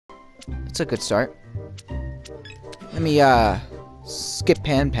It's a good start. Let me, skip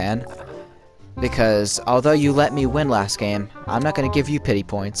Pan Pan. Because, although you let me win last game, I'm not gonna give you pity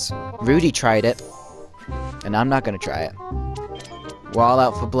points. Rudy tried it. And I'm not gonna try it. We're all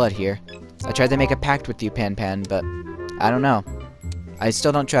out for blood here. I tried to make a pact with you, Pan Pan, but I don't know. I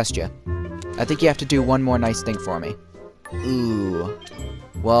still don't trust you. I think you have to do one more nice thing for me. Ooh.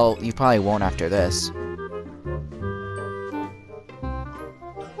 Well, you probably won't after this.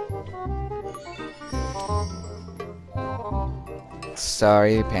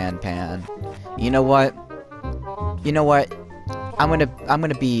 Sorry, Pan Pan. You know what? You know what? I'm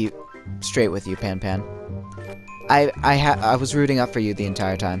gonna be straight with you, Pan Pan. I was rooting up for you the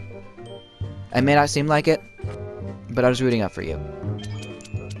entire time. It may not seem like it, but I was rooting up for you.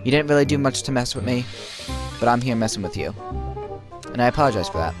 You didn't really do much to mess with me, but I'm here messing with you. And I apologize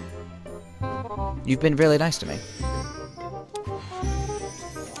for that. You've been really nice to me.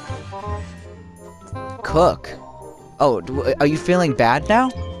 Cook. Oh, are you feeling bad now?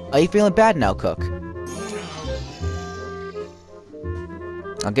 Are you feeling bad now, Cook?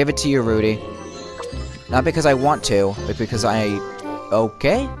 I'll give it to you, Rudy. Not because I want to, but because I...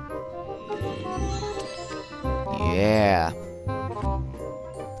 Okay? Yeah.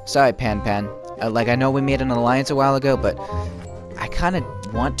 Sorry, Pan Pan. I know we made an alliance a while ago, but I kind of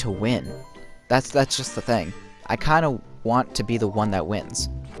want to win. That's just the thing. I kind of want to be the one that wins.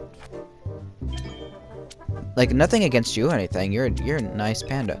 Like, nothing against you or anything. You're a nice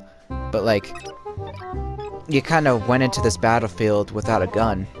panda. But, like, you kind of went into this battlefield without a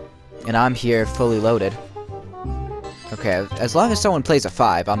gun. And I'm here fully loaded. Okay, as long as someone plays a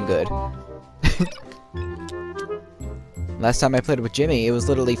 5, I'm good. Last time I played with Jimmy, it was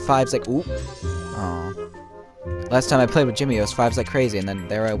literally 5s like... Ooh. Aw. Last time I played with Jimmy, it was 5s like crazy, and then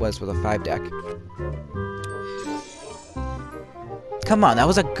there I was with a 5 deck. Come on, that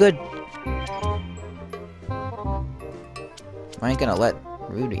was a good... I ain't gonna let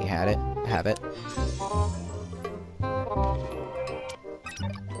Rudy have it.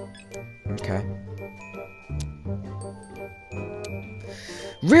 Okay.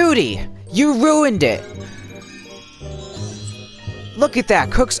 Rudy! You ruined it! Look at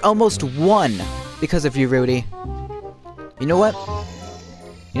that! Cook's almost won because of you, Rudy. You know what?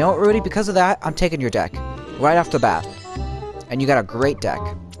 You know what, Rudy? Because of that, I'm taking your deck. Right off the bat. And you got a great deck.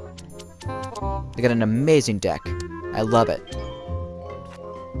 You got an amazing deck. I love it.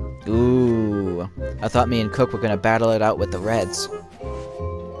 Ooh. I thought me and Cook were gonna battle it out with the Reds.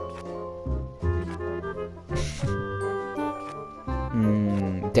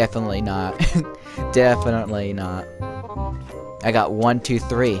 Definitely not. Definitely not. I got 1, 2,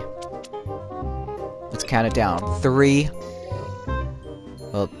 3. Let's count it down. 3.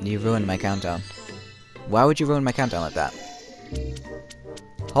 Well, you ruined my countdown. Why would you ruin my countdown like that?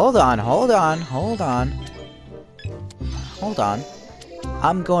 Hold on, hold on, hold on. Hold on.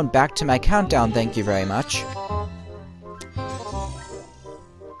 I'm going back to my countdown, thank you very much.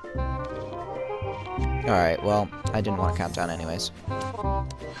 Alright, well, I didn't want to count down anyways.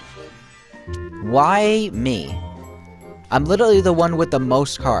 Why me? I'm literally the one with the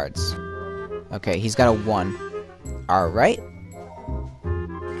most cards. Okay, he's got a 1. Alright.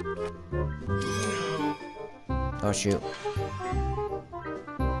 Oh, shoot.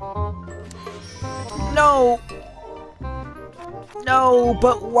 No! No,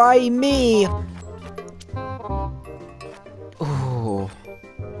 but why me? Ooh.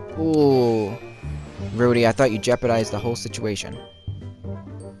 Ooh. Rudy, I thought you jeopardized the whole situation.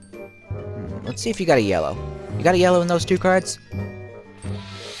 Let's see if you got a yellow. You got a yellow in those 2 cards?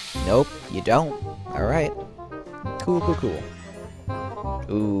 Nope, you don't. Alright. Cool, cool, cool.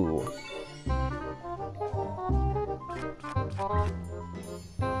 Ooh.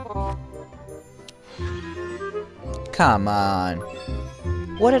 Come on.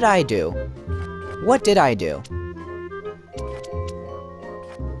 What did I do? What did I do?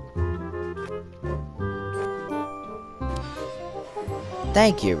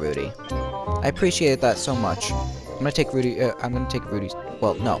 Thank you, Rudy. I appreciate that so much. I'm gonna take Rudy's...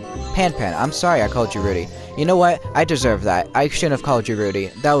 Well, no. Pan Pan, I'm sorry I called you Rudy. You know what? I deserve that. I shouldn't have called you Rudy.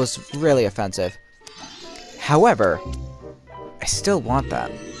 That was really offensive. However, I still want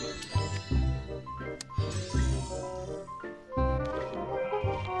that.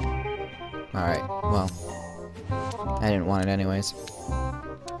 Alright, well. I didn't want it anyways.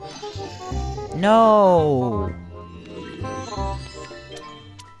 No!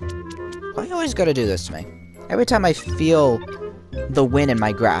 Why you always gotta do this to me? Every time I feel the win in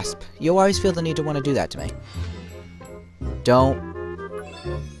my grasp, you always feel the need to want to do that to me. Don't.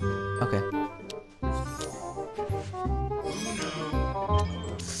 Okay.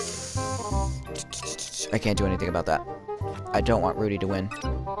 I can't do anything about that. I don't want Rudy to win.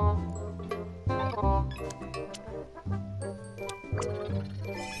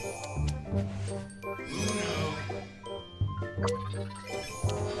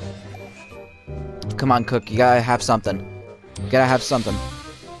 Come on, Cook, you gotta have something. You gotta have something.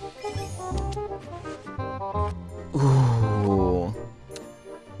 Ooh.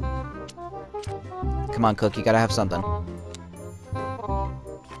 Come on, Cook, you gotta have something.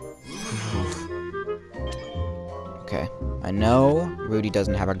 Okay, I know Rudy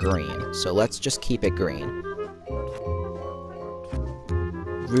doesn't have a green, so let's just keep it green.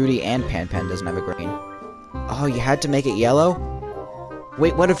 Rudy and Pan Pan doesn't have a green. Oh, you had to make it yellow?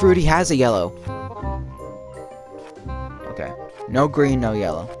 Wait, what if Rudy has a yellow? Okay, no green, no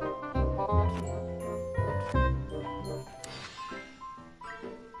yellow.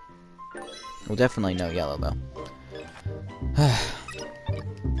 Well, definitely no yellow, though.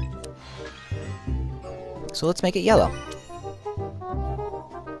 So let's make it yellow.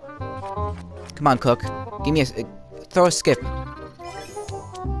 Come on, Cook. Give me a... throw a skip.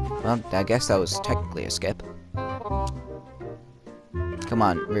 Well, I guess that was technically a skip. Come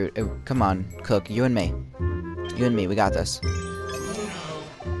on, come on, Cook. You and me. You and me, we got this.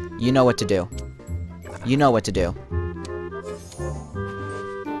 You know what to do. You know what to do.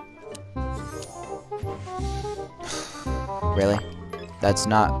 Really? That's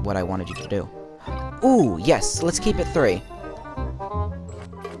not what I wanted you to do. Ooh, yes, let's keep it 3.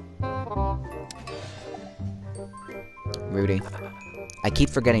 Rudy. I keep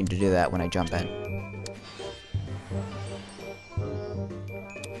forgetting to do that when I jump in.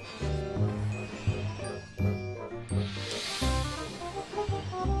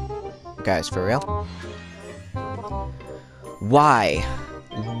 Guys, for real? Why?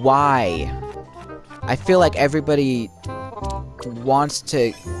 Why? I feel like everybody wants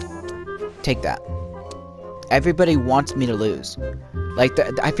to take that. Everybody wants me to lose. Like,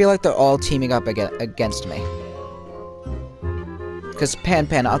 I feel like they're all teaming up against me. Because Pan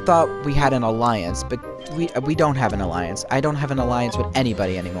Pan, I thought we had an alliance, but we don't have an alliance. I don't have an alliance with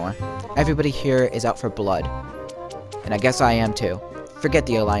anybody anymore. Everybody here is out for blood. And I guess I am too. Forget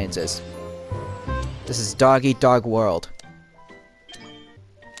the alliances. This is dog-eat-dog world.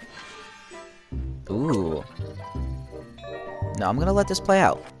 Ooh. No, I'm gonna let this play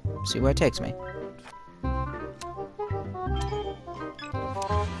out. See where it takes me.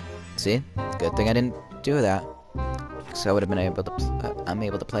 See? Good thing I didn't do that. So I would have been able to... I'm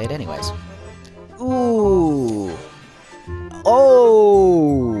able to play it anyways. Ooh!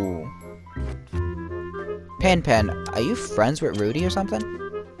 Oh! Pan Pan, are you friends with Rudy or something?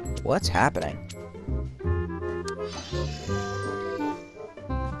 What's happening?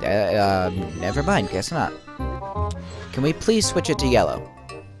 Never mind, guess not. Can we please switch it to yellow?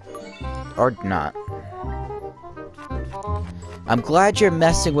 Or not. I'm glad you're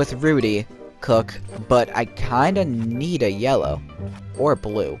messing with Rudy, Cook, but I kinda need a yellow. Or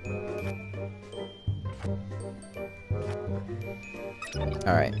blue.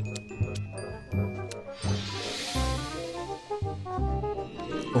 Alright.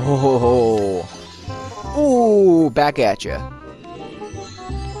 Oh! Ooh! Back at ya.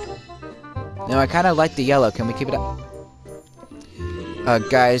 No, I kinda like the yellow. Can we keep it up?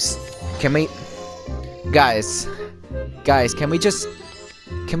 Guys, can we... Guys, can we just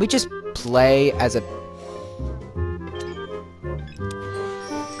play as a...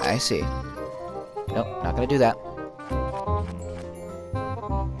 I see. Nope, not gonna do that.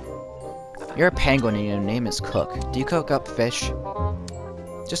 You're a penguin and your name is Cook. Do you cook up fish?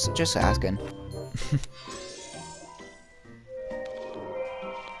 Just asking.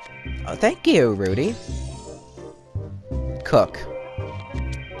 Oh, thank you, Rudy. Cook.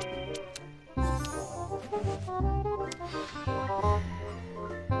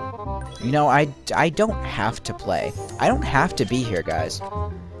 You know, I don't have to play. I don't have to be here, guys.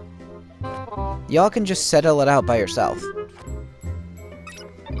 Y'all can just settle it out by yourself.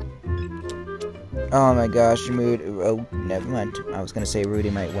 Oh my gosh, oh, never mind. I was gonna say Rudy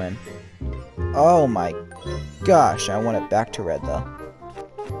might win. Oh my gosh, I want it back to red, though.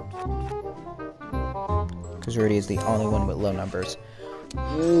 Because Rudy is the only one with low numbers.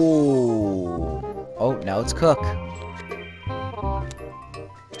 Ooh. Oh, now it's Cook.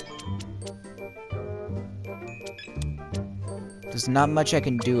 There's not much I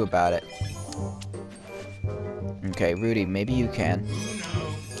can do about it. Okay, Rudy, maybe you can.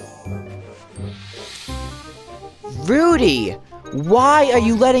 Rudy! Why are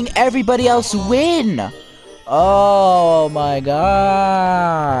you letting everybody else win? Oh my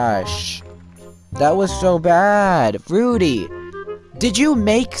gosh. That was so bad. Rudy, Did you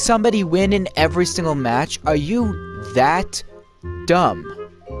make somebody win in every single match? Are you that dumb?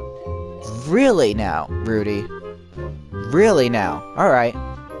 Really now, Rudy? Really now? Alright.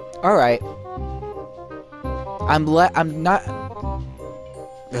 Alright. I'm not...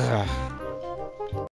 Ugh.